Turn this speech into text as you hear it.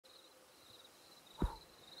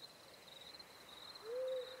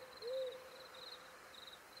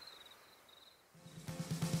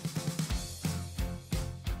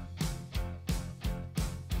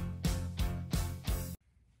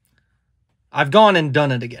I've gone and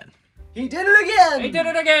done it again. He did it again! He did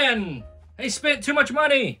it again! He spent too much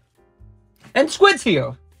money! And Squid's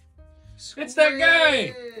here. It's that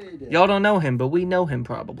guy! Y'all don't know him, but we know him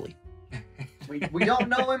probably. We don't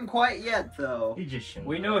know him quite yet, though. He just showed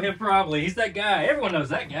We up. know him probably. He's that guy. Everyone knows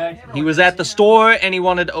that guy. He was at the store and he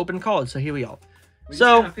wanted to open cards, so here we are. We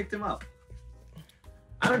So- just kinda picked him up.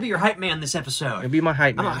 I'm gonna be your hype man this episode. It'll be my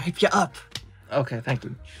hype I'm gonna man. hype you up. Okay, thank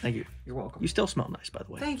you. Thank you. You're welcome. You still smell nice, by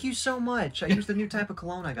the way. Thank you so much. I used the new type of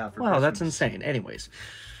cologne I got for Wow, that's Christmas. insane. Anyways.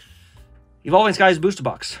 Evolving Skies Booster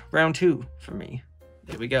Box. Round 2 for me.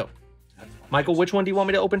 Here we go. Michael, which one do you want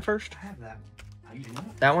me to open first? I have that.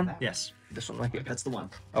 That one? Yes. This one right here. That's the one.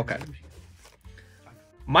 Okay.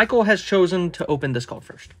 Michael has chosen to open this card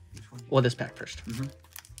first. Or this pack first.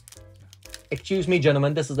 Excuse me,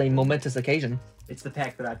 gentlemen. This is a momentous occasion. It's the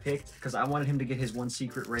pack that I picked because I wanted him to get his one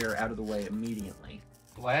secret rare out of the way immediately.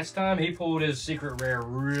 Last time he pulled his secret rare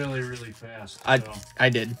really, really fast. I So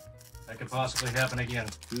did. that could possibly happen again.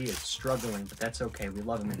 He is struggling, but that's okay. We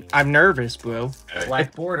love him anyway. I'm nervous, bro.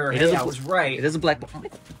 Black border. It Hey, is a I was right. It is a black...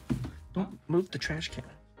 Don't move the trash can.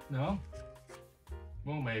 No?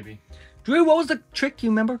 Well, maybe. Drew, what was the trick you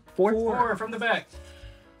remember? 4? 4 from the back.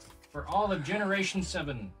 For all of Generation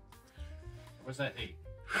 7. Or was that 8?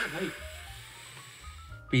 Wait.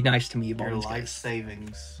 Be nice to me, Your Evolving life Skies.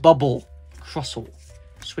 savings. Bubble. Crustle.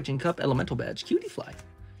 Switching Cup. Elemental Badge. Cutie Fly.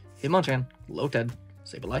 Hitmonchan. Loted.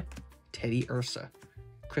 Sableye. Teddy Ursa.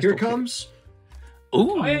 Crystal Here comes. Kid.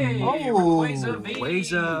 Ooh. Hey, Rayquaza V.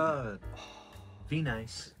 Rayquaza. Be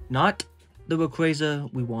nice. Not the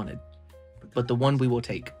Rayquaza we wanted, but the one we will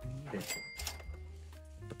take.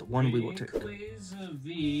 But the one we will take. Rayquaza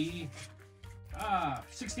V.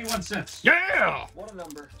 61 cents. Yeah! What a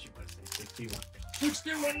number. 61.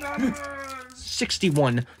 $61.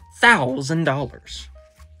 $61,000.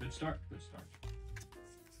 Good start. Good start.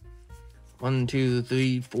 1, 2,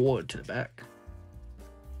 3, 4 to the back.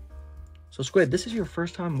 So Squid, this is your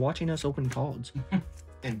first time watching us open cards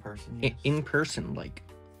In person, yes. in person, like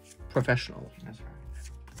professional. That's right.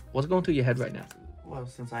 What's going through your head right now? Well,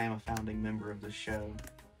 since I am a founding member of the show,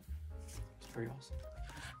 it's pretty awesome.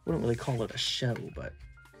 Wouldn't really call it a show, but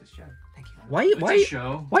Good show. Thank you. why It's why a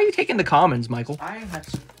show. why are you taking the commons, Michael? I have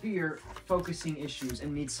severe focusing issues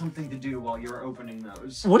and need something to do while you're opening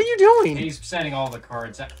those. What are you doing? He's setting all the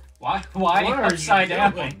cards. Why What are you upside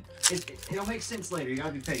down? doing? It'll make sense later. You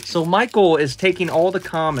gotta be patient. So Michael is taking all the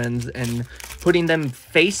commons and putting them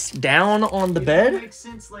face down on the It'll bed. make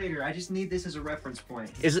sense later. I just need this as a reference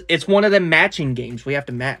point. It's one of them matching games. We have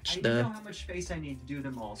to I match need to know the. how much space I need to do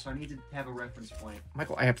them all, so I need to have a reference point.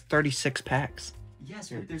 Michael, I have 36 packs. Yes,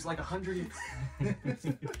 but there's like 100.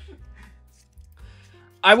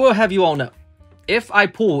 I will have you all know, if I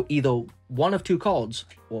pull either one of 2 cards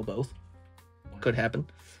or both, could happen,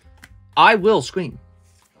 I will scream.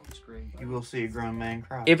 You will see a grown man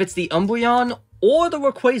cry. If it's the Umbreon or the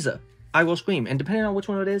Rayquaza, I will scream. And depending on which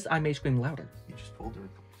one it is, I may scream louder. You just pulled it.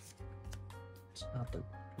 It's not the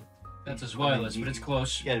That's his wireless, but it's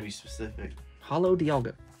close. You gotta be specific. Hollow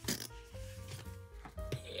Dialga.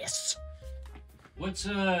 Yes. What's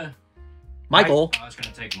Michael. Oh, it's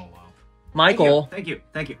gonna take him a while. Michael. Thank you.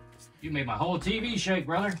 Thank you. You made my whole TV shake,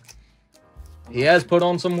 brother. He has put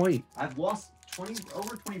on some weight. I've lost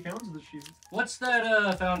over 20 pounds this year. What's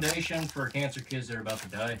that foundation for cancer kids that are about to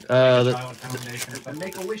die? The- Child foundation or The something?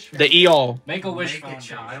 Make-A-Wish. The EOL. Make a wish Make a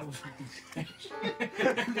foundation. child.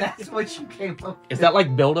 That's what you came up with. Is that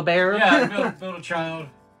like Build-A-Bear? Yeah, build a child.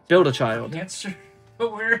 Build a Child. Cancer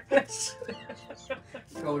awareness.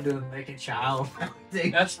 Go to make a child.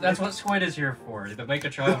 That's what Squid is here for. The Make a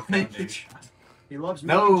Child Foundation. He loves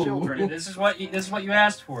No. making children. This is what you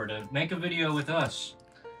asked for, to make a video with us.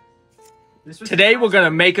 This was Today we're gonna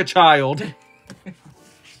make a child.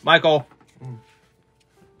 Michael.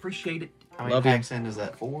 appreciate it. How many Love you. packs in is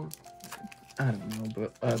that? 4? I don't know,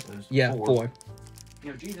 but There's yeah, 4. You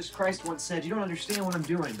know, Jesus Christ once said, "You don't understand what I'm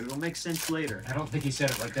doing, but it'll make sense later." I don't think he said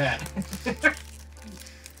it like that.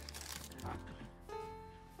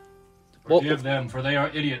 Well- Forgive them, for they are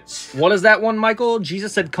idiots. What is that one, Michael?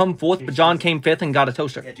 Jesus said, "Come forth," but John came 5th and got a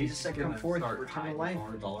toaster. Yeah, Jesus said, "Come forth, for eternal life."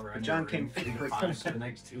 But John came for the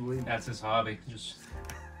next 2 weeks. That's his hobby. Just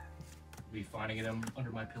be finding it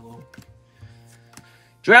under my pillow.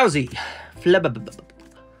 Drowsy.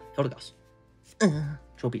 Eldegoss.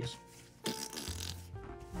 Tropius.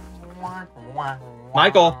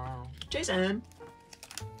 Michael. Jason.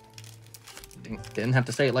 Didn't have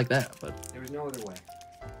to say it like that, but There was no other way.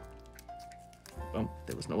 well,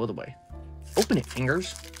 there was no other way. Open it,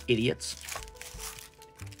 fingers. Idiots.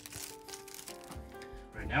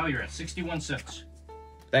 Right now you're at 61 cents.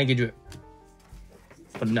 Thank you, Drew.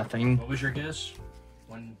 for nothing. What was your guess?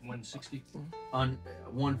 160? On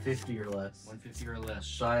 150 or less. 150 or less.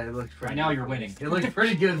 So it looks pretty Right now good. you're winning. It looks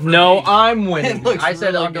pretty good. For No, me. I'm It winning. looks I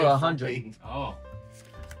said really under good for 100. me. Oh,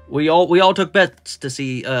 We all took bets to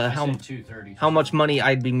see I how said 230. how much money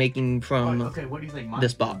I'd be making from Okay, what do you think? Mine's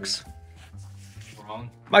this gonna box. Wrong.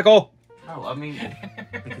 Michael, be? Oh, I mean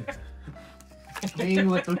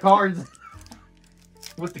with the cards,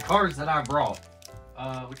 with the cards that I brought,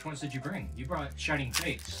 Which ones did you bring? You brought Shining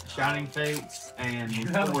Fates. Shining Fates and You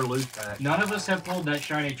have- 4 loose packs. None of us have pulled that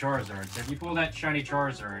Shiny Charizard. So if you pull that Shiny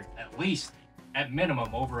Charizard, at least, at minimum,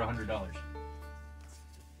 over $100.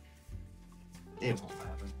 It won't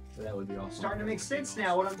happen. But that would be awesome. Starting to make sense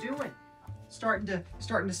now. What I'm doing. Starting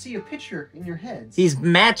to see a picture in your heads. he's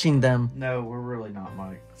matching them. No, we're really not,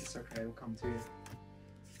 Mike. It's okay. We'll come to you.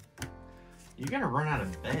 You're gonna run out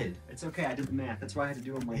of bed. It's okay. I did the math. That's why I had to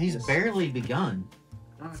do them like He's this. barely begun.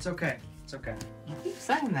 No, it's okay. It's okay. You keep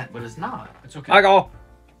saying that, but it's not. It's okay. Michael,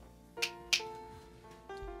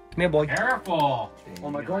 come here, boy. Careful! Well,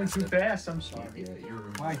 am I going too fast? I'm sorry. Yeah, you're.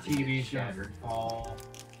 My TV's shattered. gonna fall.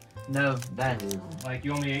 No, that is. Like,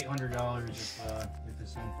 you owe me $800 if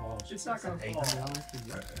this thing falls. It's not gonna fall.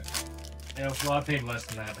 $800. Yeah, well, I paid less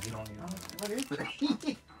than that, but you don't need it. What is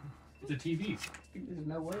it? It's a TV. There's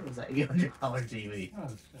no way it was an $800 TV. Oh,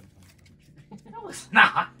 it's No, it's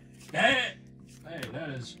not. hey, that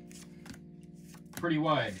is pretty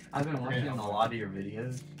wide. I've been watching a lot of your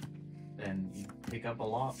videos, and you pick up a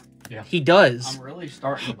lot. He does. I'm really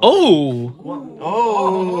starting to. Oh,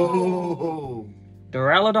 Oh!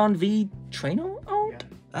 Duraludon V Trainer out.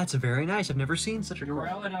 That's very nice. I've never seen such a card.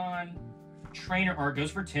 Duraludon Trainer Art goes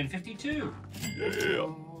for $10.52.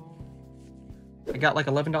 I got like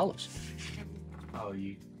 $11. Oh,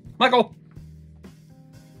 you. Michael,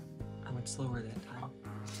 I went slower that time.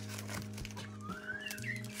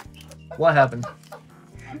 what happened?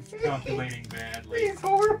 I'm calculating badly. It's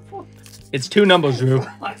horrible. It's 2 numbers, Drew.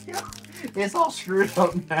 Oh my God. It's all screwed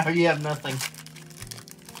up now. You have nothing.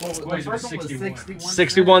 Well, What is the it, first one was 61?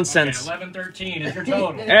 61 Okay, cents. $11.13 is your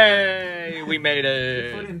total. Hey, we made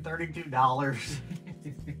You put it. in $32.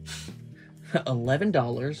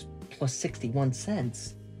 $11 plus 61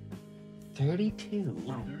 cents. 32.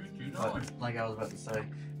 But like I was about to say,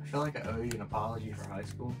 I feel like I owe you an apology for high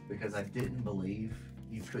school because I didn't believe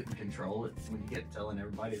you couldn't control it when you kept telling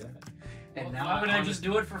everybody that. And Well, now why would I just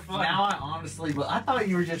do it for fun? Now I honestly, but I thought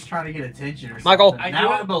you were just trying to get attention or something. Michael. I now do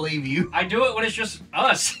I it- believe you. I do it when it's just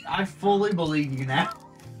us. I fully believe you now.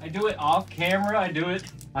 I do it off camera. I do it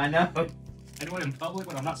I know. in public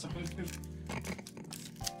when I'm not supposed to.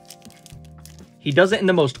 He does it in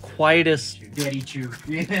the most quietest. Daddy chew.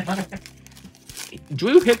 Yeah.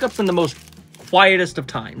 Drew hiccups in the most quietest of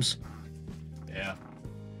times. Yeah.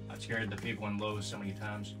 I've scared the people in Lowe's so many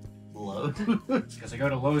times. Low. Because I go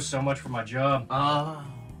to Lowe's so much for my job.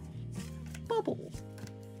 Bubble.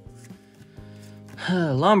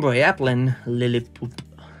 Lombre, Applin, Lillipoop.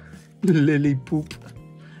 Lillipoop.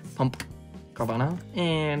 Pump. Carvana.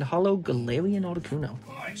 And Hollow Galarian Articuno.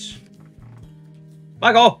 Nice.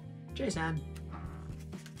 Michael! Jason.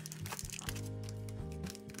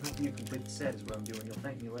 Helping you complete the set is what I'm doing. You'll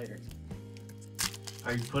thank me later.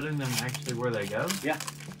 Are you putting them actually where they go? Yeah.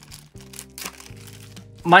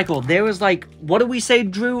 Michael, there was like, what did we say,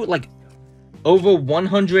 Drew? Like, over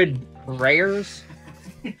 100 rares?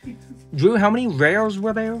 Drew, how many rares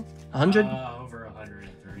were there? 100? Over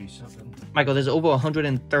 130 something. Michael, there's over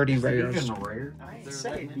 130 Is it rares. even rare? I ain't They're say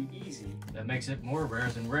it'd letting be easy. That makes it more rare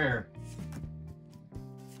than rare.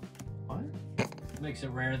 What? Makes it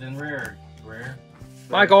rare than rare. Rare.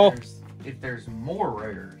 But Michael. If there's more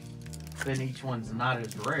rares, then each one's not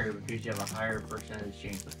as rare because you have a higher percentage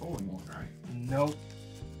chance of pulling one, right? Nope.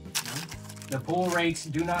 The pull rates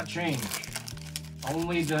do not change.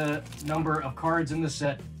 Only the number of cards in the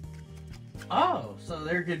set. Oh, so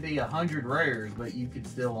there could be 100 rares, but you could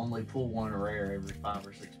still only pull one rare every 5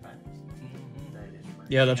 or 6 packs. That is rare.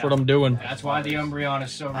 Yeah, that's what I'm doing. That's why the Umbreon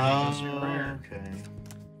is so ridiculously rare. Okay.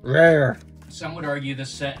 Rare. Some would argue this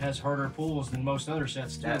set has harder pulls than most other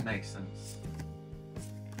sets too. That makes sense.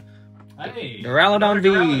 Hey, Duraludon another V.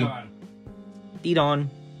 Duraludon. Eat on.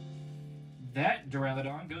 That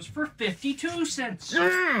Duraludon goes for 52 cents.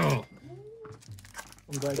 I'm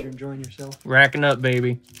glad you're enjoying yourself. Racking up,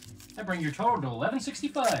 baby. That brings your total to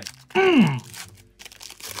 $11.65.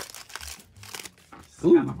 It's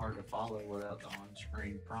Ooh. kind of hard to follow without the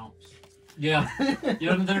on-screen prompts. Yeah,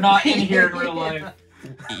 they're not in here in real life.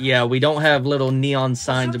 Yeah, we don't have little neon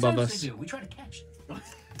signs above Sometimes us. they do. We try to catch them.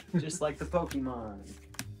 Just like the Pokemon.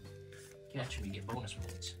 Catch them, you get bonus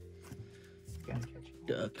points. Gotta catch it.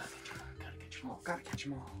 Duck. Gotta catch Come on, gotta catch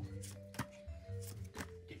them all.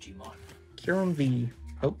 Digimon. Kyurem V.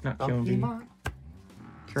 Oh, not Kyurem V.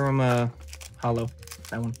 Kyurem Hollow.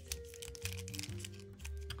 That one.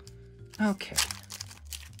 Okay.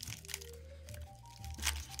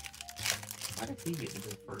 Why did he get to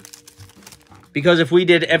go first? Because if we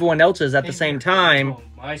did everyone else's at the same time, Well,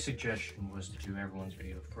 my suggestion was to do everyone's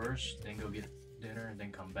video first, then go get dinner, and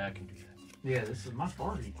then come back and do that. Yeah, this is my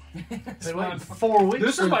party. I've It's been not- waiting 4 weeks.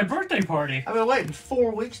 This is my birthday party. I've been waiting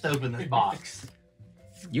 4 weeks to open this box.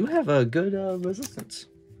 you have a good resistance.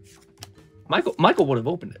 Michael would have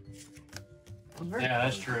opened it. Yeah,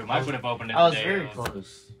 that's true. Mike would have opened it. I was the day very of.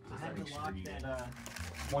 close. I had to lock that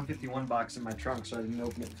 151 box in my trunk, so I didn't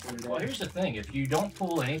open it before Well, today. here's the thing: if you don't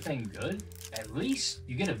pull anything good, at least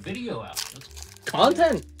you get a video out.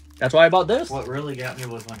 Content. That's why I bought this. What really got me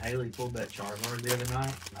was when Haley pulled that Charizard the other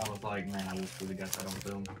night. I was like, man, I wish we would have got that on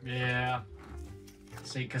film. Yeah.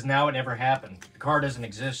 See, because now it never happened. The car doesn't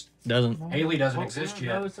exist. Doesn't. Haley doesn't exist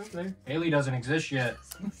No, yet. it's up there. Haley doesn't exist yet.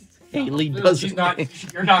 Haley doesn't. She's not.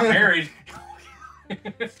 You're not married.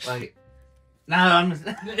 Like, no, I'm.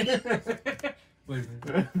 Wait,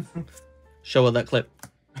 Show her that clip.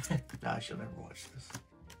 Nah, she'll never watch this.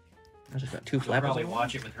 I just got 2 You'll flappers. probably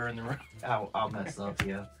watch it with her in the room. I'll mess up,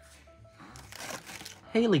 yeah.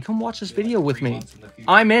 Haley, come watch this video with 3 me. months in the future.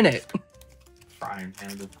 I'm in it. Frying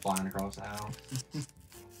pan just flying across the house.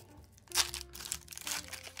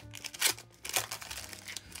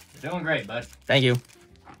 You're doing great, bud. Thank you.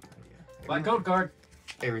 My code card.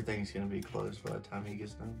 Everything's gonna be closed by the time he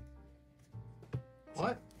gets done.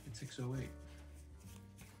 What? It's 6:08.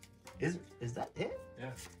 Is that it? Yeah.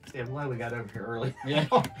 Yeah, I'm glad we got over here early. Yeah.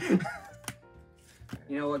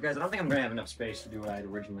 You know what, guys? I don't think I'm gonna have enough space to do what I had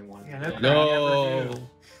originally wanted. Yeah, to do. No.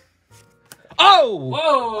 Oh! Whoa!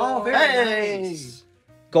 Oh, very Hey! nice.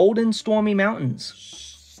 Golden Stormy Mountains.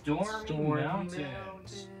 Stormy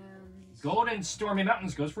Mountains. Golden Stormy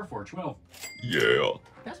Mountains goes for 412. Yeah.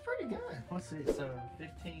 That's pretty good. What's it? So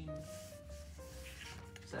 15.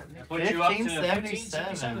 That puts you up to 1577.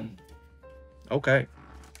 1577. Okay.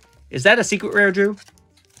 Is that a secret rare, Drew?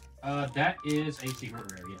 That is a secret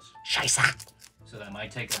rare, yes. Scheiße. So that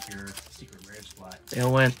might take up your secret rare slot. They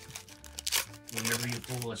went. Whenever you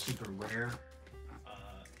pull a secret rare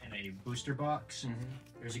in a booster box,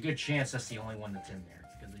 there's a good chance that's the only one that's in there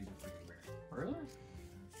because these are pretty rare. Really?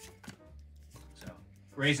 So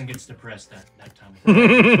Raisin gets depressed that time.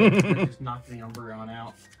 Just knock the Umbreon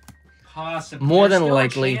out. Possibly. More There's than still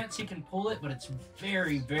likely. a chance he can pull it, but it's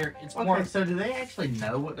very. It's Okay, more. so do they actually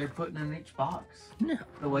know what they're putting in each box? No.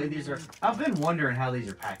 The way these are. I've been wondering how these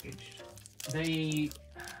are packaged.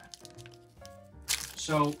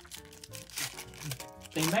 So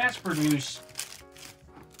they mass produce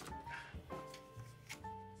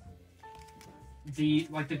the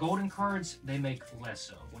golden cards. They make less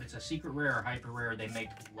of. When it's a secret rare or hyper rare, they make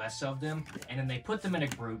less of them, and then they put them in a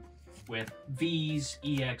group with V's,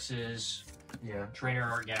 EXs, Yeah. trainer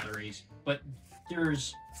art galleries. But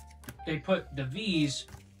they put the V's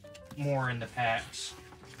more in the packs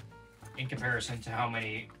in comparison to how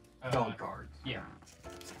many Gold cards. Yeah.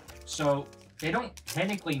 So they don't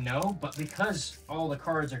technically know, but because all the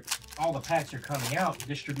packs are coming out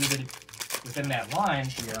distributed within that line,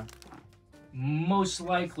 Yeah. most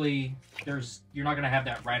likely you're not gonna have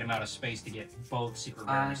that right amount of space to get both secret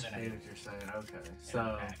I rares see in what it. you're saying. Okay. in a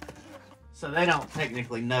So pack. they don't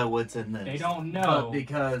technically know what's in this. They don't But know.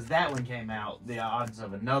 because that one came out, the odds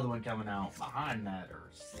of another one coming out behind that are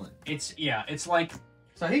slim. It's like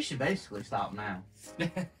So he should basically stop now.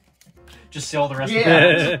 just sell the rest of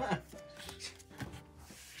Yeah.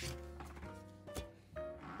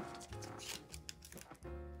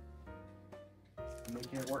 I'm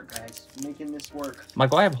making it work, guys. I'm making this work.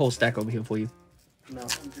 Michael, I have a whole stack over here for you. No,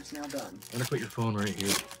 I'm just now done. I'm gonna put your phone right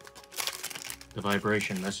here. The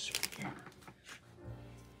vibration message.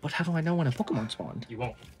 But how do I know when a Pokemon spawned? You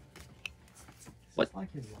won't. What? It's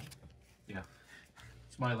like his life.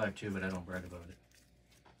 It's my life too, but I don't brag about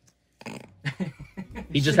it.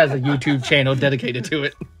 He just has a YouTube channel dedicated to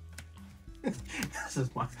it. This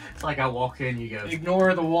is my. It's like I walk in, you go.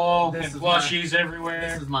 Ignore the wall This and is plushies This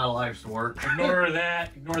everywhere. is my life's work. Ignore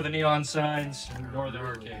that. Ignore the neon signs. Ignore the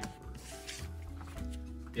arcade.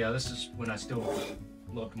 Yeah, this is when I still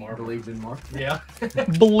loved I Marvel. believed in Marvel. Yeah.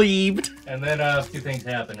 Believed. And then two things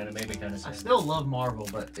happened, and it made me kind of I sad. still love Marvel,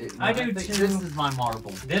 but I do think too. This is my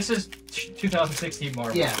Marvel. This is 2016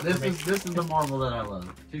 Marvel. Yeah, for this me. is the Marvel that I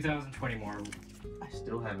love. 2020 Marvel. I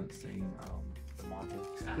still haven't seen the Marvel.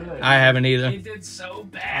 Good. I haven't either. It did so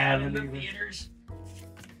bad in the theaters.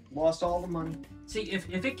 Lost all the money. See, if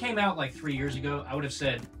it came out like 3 years ago, I would have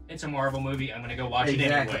said it's a Marvel movie. I'm gonna go watch it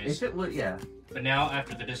Exactly. anyways. If it would, yeah. But now,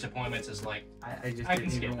 after the disappointments, it's like I just I can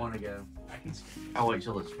didn't skip even it. want to go. I can. I'll wait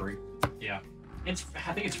till it's free. It's.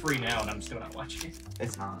 I think it's free now, and I'm still not watching it.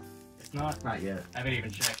 It's not. It's not. Not yet. I haven't even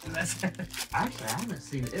checked. And that's. Actually, I haven't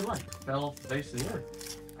seen it. It like fell off the face of the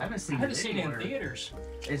earth. I haven't I seen haven't it seen it in anywhere. theaters.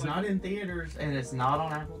 It's not in theaters, and it's not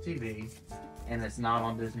on Apple TV, and it's not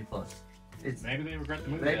on Disney Plus. It's Maybe they regret the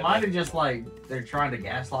movie. they that might day. have just like they're trying to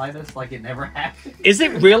gaslight us like it never happened. Is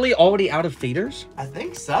it really already out of theaters? I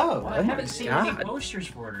think so. Well, I Oh my haven't seen any God. posters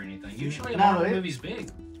for it or anything. Usually, a No, Marvel it- movie's big.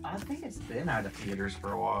 I think it's been out of theaters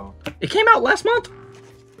for a while. It came out last month.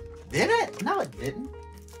 Did it? No, it didn't.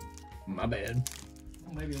 My bad.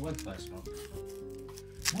 Well, maybe it was last month.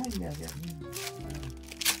 No, you guys got me.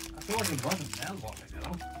 I feel like it wasn't that long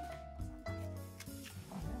ago.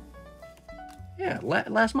 Yeah,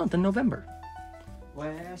 last month in November.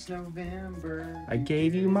 Last November. I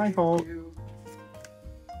gave you my heart.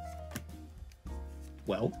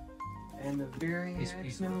 Well, And the very These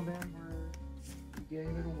next people. November, you gave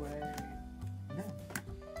it away.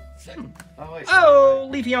 Oh wait. oh,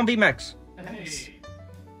 Leafy on VMAX. Hey.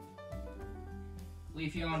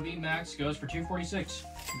 Leafy on VMAX goes for 246.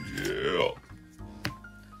 Yeah.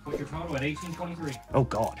 Put your total at 1823. Oh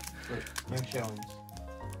God. No showings.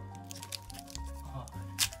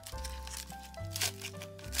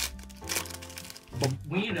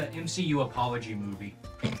 We need an MCU apology movie.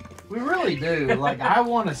 We really do. Like, I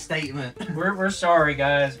want a statement. We're sorry,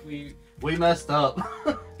 guys. We messed up.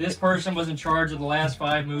 This person was in charge of the last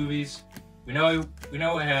 5 movies. We know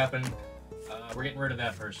what happened. We're getting rid of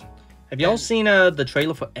that person. Have y'all seen the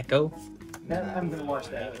trailer for Echo? I'm gonna watch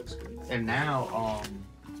that. It looks good. And now,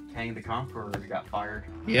 Kang the Conqueror got fired.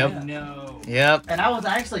 Yep. No. Yep. And I was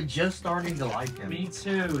actually just starting to like him. Me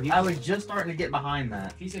too. I was just starting to get behind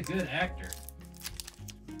that. He's a good actor.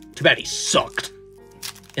 Too bad he sucked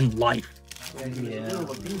in life. Yeah, he was Yeah. a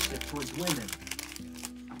little abusive towards women.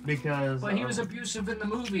 Because. But he was abusive in the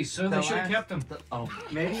movies, so the they should have last- kept him. Oh.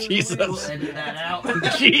 Maybe it was Jesus. illegal. We'll edit that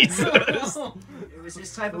out. Jesus. It was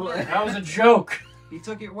his type of man. That was a joke. He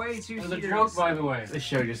took it way too It was a serious. joke, by the way. This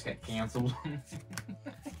show just got canceled.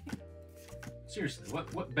 Seriously,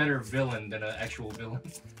 what better villain than an actual villain?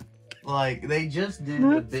 Like, they just did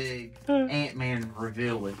the big Ant-Man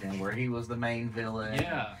reveal with him where he was the main villain.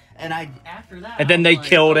 Yeah. And after that, And then I they was like,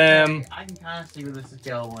 killed okay, him. I can kind of see where this is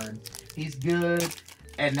going. He's good,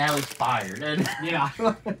 and now he's fired. And Yeah.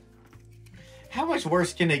 how much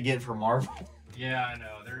worse can it get for Marvel? Yeah, I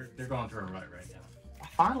know. They're going through a rut right now. I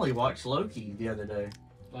finally watched Loki the other day.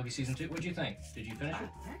 Loki season 2. What'd you think? Did you finish I it?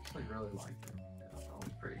 actually really liked it. I thought it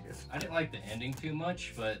was pretty good. I didn't like the ending too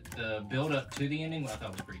much, but the build up to the ending I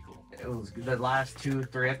thought was pretty cool. It was good. The last 2 or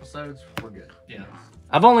 3 episodes were good. Yeah.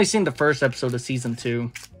 I've only seen the first episode of season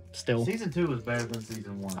 2. Still, Season 2 was better than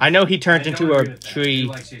season 1. I know he turned I don't into a agree with that. I do tree.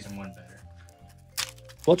 like season 1 better.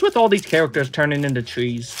 What's with all these characters turning into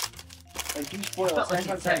trees? Like, you I spoiled felt like Attack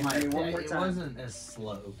on it, Titan to me one more it time. wasn't as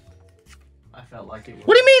slow. I felt like it was.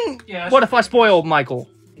 What do you mean? Yeah. What if I spoiled Michael?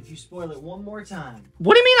 If you spoil it one more time,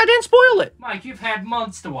 What do you mean I didn't spoil it? Mike, you've had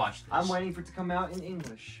months to watch this. I'm waiting for it to come out in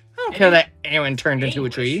English. I don't care that Aaron turned into a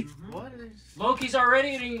English. tree. What is. Loki's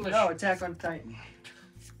already in English. No, Attack on Titan.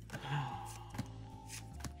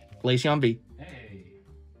 Glaceon B. Hey.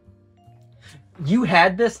 You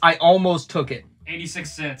had this. I almost took it.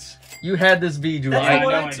 86 cents. You had this V, Drew. That's I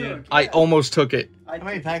what know I I took. did. I almost took it. I How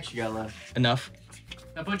many packs you got left? Enough.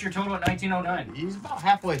 Now put your total at 1909. He's about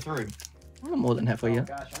halfway through. I'm more than halfway Oh yet.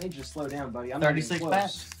 gosh, I need you to slow down, buddy. I'm 36 not even close.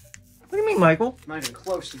 packs. What do you mean, Michael? I'm not even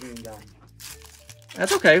close to being done.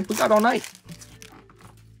 That's okay. We got all night.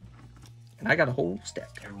 And I got a whole stack.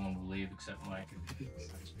 Everyone will leave except Mike.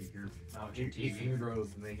 I'll just be here watching If you TV. drove,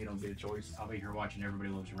 then he don't get a choice. I'll be here watching Everybody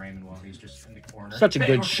Loves Raymond while he's just in the corner. Such a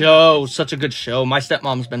good show. Such a good show. My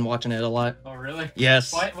stepmom's been watching it a lot. Oh, really?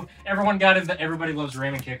 Yes. Why? Everyone got in the Everybody Loves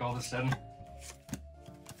Raymond kick all of a sudden.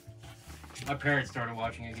 My parents started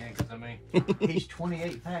watching it again because of me. He's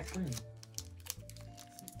 28 packs in.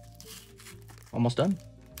 Almost done.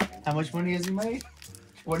 How much money has he made?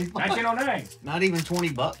 25. 1909. Not even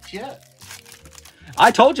 $20 yet. I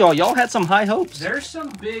told y'all had some high hopes. There's some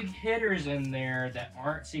big hitters in there that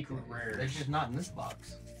aren't secret They're rares. just not in this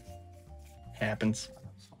box. Happens.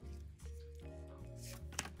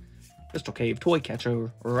 Crystal Cave, Toy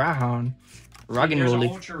Catcher, Rahan, Rug and There's an Rolly.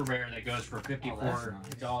 ultra rare that goes for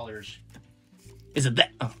 $54. Is it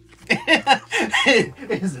that? Oh.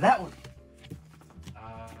 Is it that one?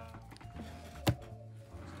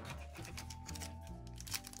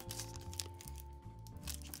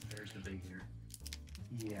 There's the big hitter.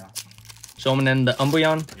 Yeah. Showman and the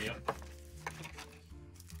Umbreon. Yep.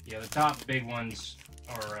 Yeah, the top big ones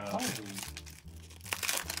are.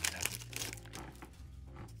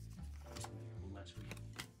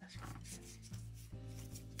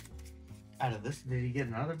 Out of this, did he get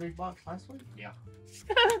another big box last week? Yeah.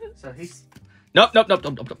 So he's. Nope.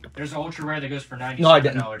 There's an ultra rare that goes for $97 No, I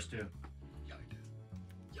didn't. too.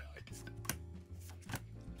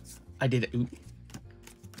 I did it. Ooh.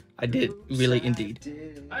 I did really indeed.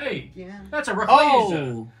 Hey, Yeah. that's a Rayquaza.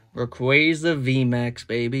 Oh! Rayquaza VMAX,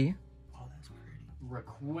 baby. Oh, that's pretty.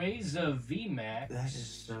 Rayquaza VMAX. That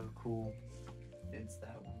is so cool. It's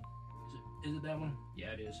that one. Is it that one?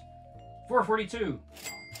 Yeah, it is. 442,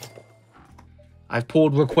 I've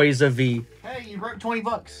pulled Rayquaza V. Hey, you broke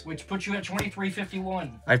 $20. which puts you at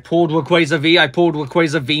 2351. I pulled Rayquaza V. I pulled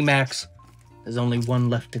Rayquaza VMAX. There's only one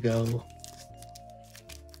left to go.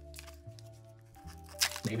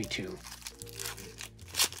 Maybe two.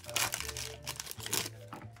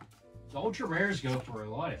 The ultra rares go for a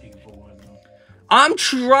lot if you can pull one of them. I'm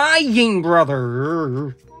trying,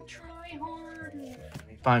 brother. I'll try hard.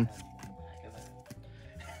 Fine.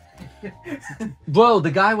 Bro,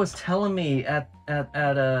 the guy was telling me at At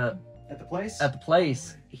the place? the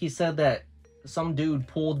place. He said that some dude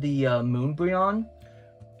pulled the Moonbreon,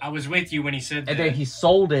 I was with you when he said that. and then he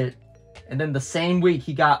sold it, and then the same week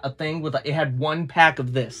he got a thing with it had one pack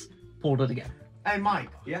of this. Pulled it again. Hey, Mike.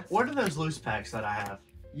 Yeah? What are those loose packs that I have?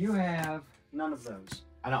 You have none of those.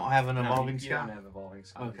 I don't have an No, evolving you don't sky. have evolving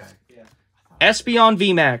skies. Okay. Yeah. Espeon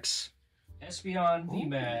VMAX. Espeon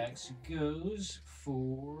VMAX goes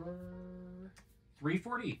for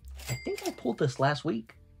 340. I think I pulled this last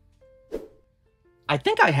week. I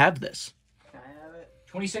think I have this. Can I have it?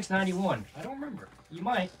 2691. I don't remember. You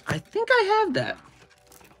might. I think I have that.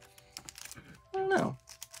 I don't know.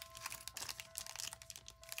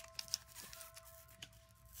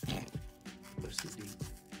 What's the deep?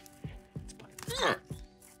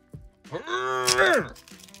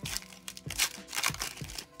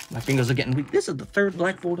 My fingers are getting weak. This is the third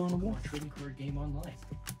blackboard on the wall. Trading card game online.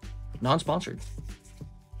 Non-sponsored.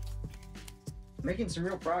 Making some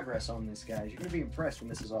real progress on this, guys. You're gonna be impressed when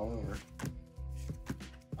this is all over.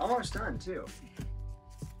 Almost done, too.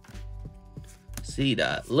 See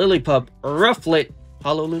that. Lillipup. Rufflet.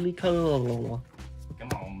 Hollow Lily Color. Come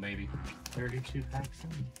on, baby. 32 packs in.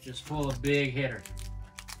 Just pull a big hitter.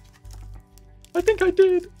 I think I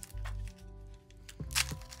did.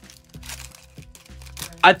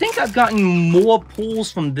 I think I've gotten more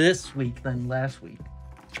pulls from this week than last week.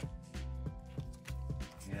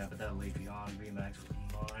 Yeah, but that Leafeon VMAX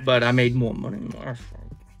was nice. But I made more money last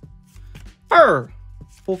week. Fur.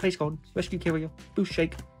 Full face guard. Rescue carrier. Boost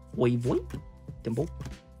shake. Wave whip. Dimple.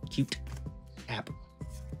 Cute. Apple.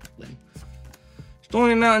 Limb.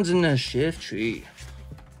 Stormy Mountains in the shift tree.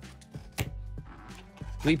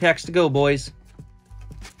 3 packs to go, boys.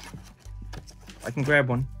 I can grab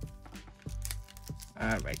one.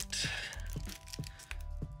 Alright.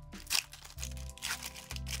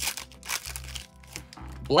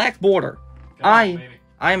 Black border. Come on, baby.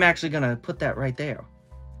 I'm actually gonna put that right there.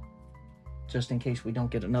 Just in case we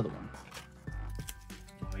don't get another one.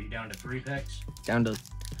 Are you down to 3 packs? Down to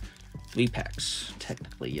 3 packs,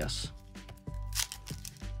 technically, yes.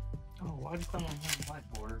 Oh, why did someone have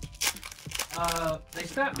black border? They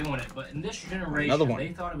stopped doing it, but in this generation, Another one. they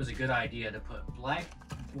thought it was a good idea to put black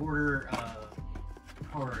border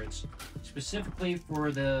cards specifically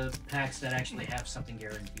for the packs that actually have something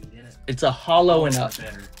guaranteed in it. It's a hollow and up.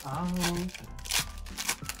 Better. Oh.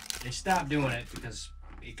 They stopped doing it because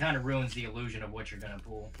it kind of ruins the illusion of what you're gonna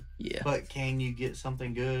pull. Yeah. But can you get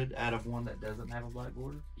something good out of one that doesn't have a black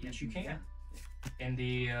border? Yes, you can. And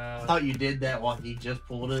the I thought you did that while he just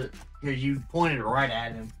pulled it because you pointed right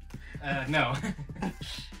at him. no.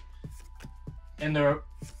 And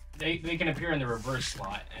they can appear in the reverse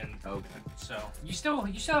slot, and Okay. so you still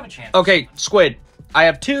have a chance. Okay, Squid. I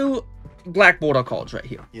have 2 black border cards right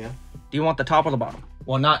here. Yeah. Do you want the top or the bottom?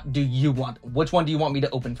 Well, not do you want. Which one do you want me to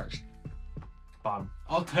open first? Bottom.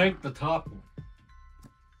 I'll take the top one.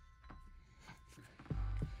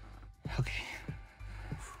 Okay.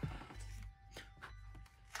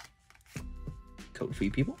 Code for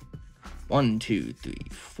you people. 1, 2, 3,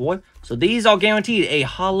 4. So these are guaranteed a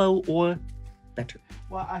hollow or better.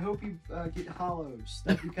 Well, I hope you get hollows.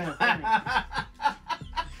 That'd be kind of funny.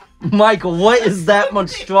 Michael, what is that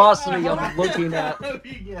monstrosity I'm looking at?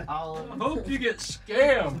 You get hollow. I hope you get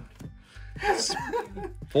scammed.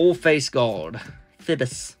 Full face guard.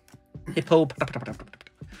 Phoebus. Hippo.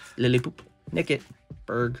 Lillipoop. Nicket.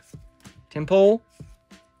 Berg. Timpole.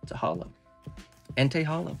 It's a hollow. Entei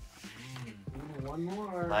hollow. One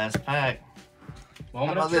more. Last pack.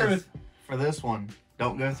 Moment How of about truth. this? For this one,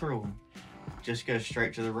 don't go through them. Just go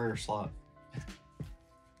straight to the rare slot.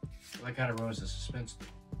 That kind of ruins the suspense.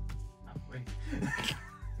 Not for me.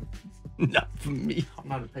 Not for me. I'm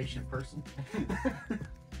not a patient person.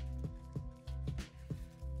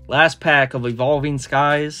 Last pack of Evolving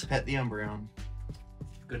Skies. Pet the Umbreon.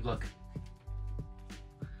 Good luck.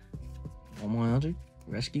 One more Eldritch.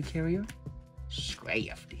 Rescue Carrier.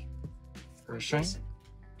 Scrafty. Jason.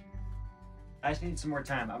 I just need some more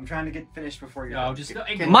time. I'm trying to get finished before you're No, done. just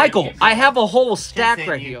Michael, I have a whole stack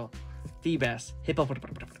right Continue. here. Feebas. Hippo.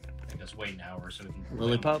 Just wait an hour so we can.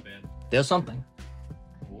 Lillipup. There's something.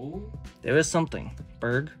 Oh. There is something.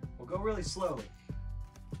 Berg. We'll go really slowly.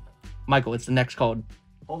 Michael, it's the next card.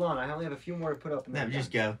 Hold on, I only have a few more to put up. And No, then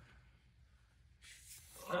just go.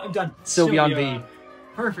 I'm done. Sylveon V.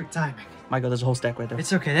 Perfect timing. Michael, there's a whole stack right there.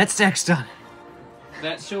 It's okay. That stack's done.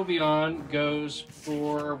 That Sylveon goes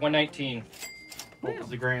for 119. What was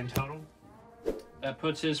the grand total? That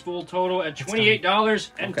puts his full total at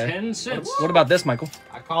 $28.10. What about this, Michael?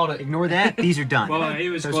 I called it. Ignore that. These are done. Well, he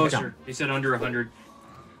was Those are done. closer. He said under 100.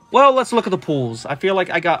 Well, let's look at the pools. I feel like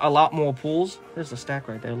I got a lot more pools. There's a stack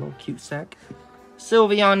right there, a little cute stack.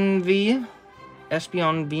 Sylveon V,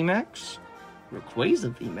 Espeon VMAX,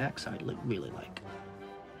 Rayquaza VMAX, I really like.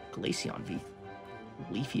 Glaceon V,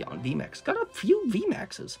 Leafeon VMAX. Got a few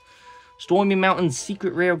VMAXs. Stormy Mountain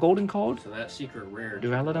Secret Rare Golden Card. So that secret rare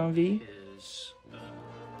Duraludon V, is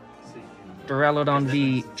Duraludon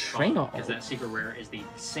V Trainer. because that secret rare is the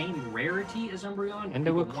same rarity as Umbreon. And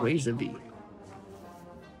the People want Rayquaza V. Umbreon.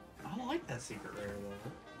 I like that secret rare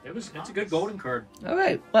though. It's a good golden card. All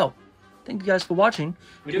right, well, thank you guys for watching.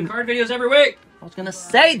 We do card videos every week. I was gonna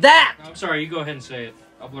say that. I'm sorry, you go ahead and say it.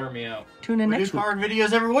 I'll blur me out. Tune in We do next week. card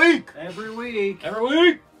videos every week. Every week. Every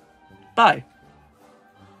week. Bye.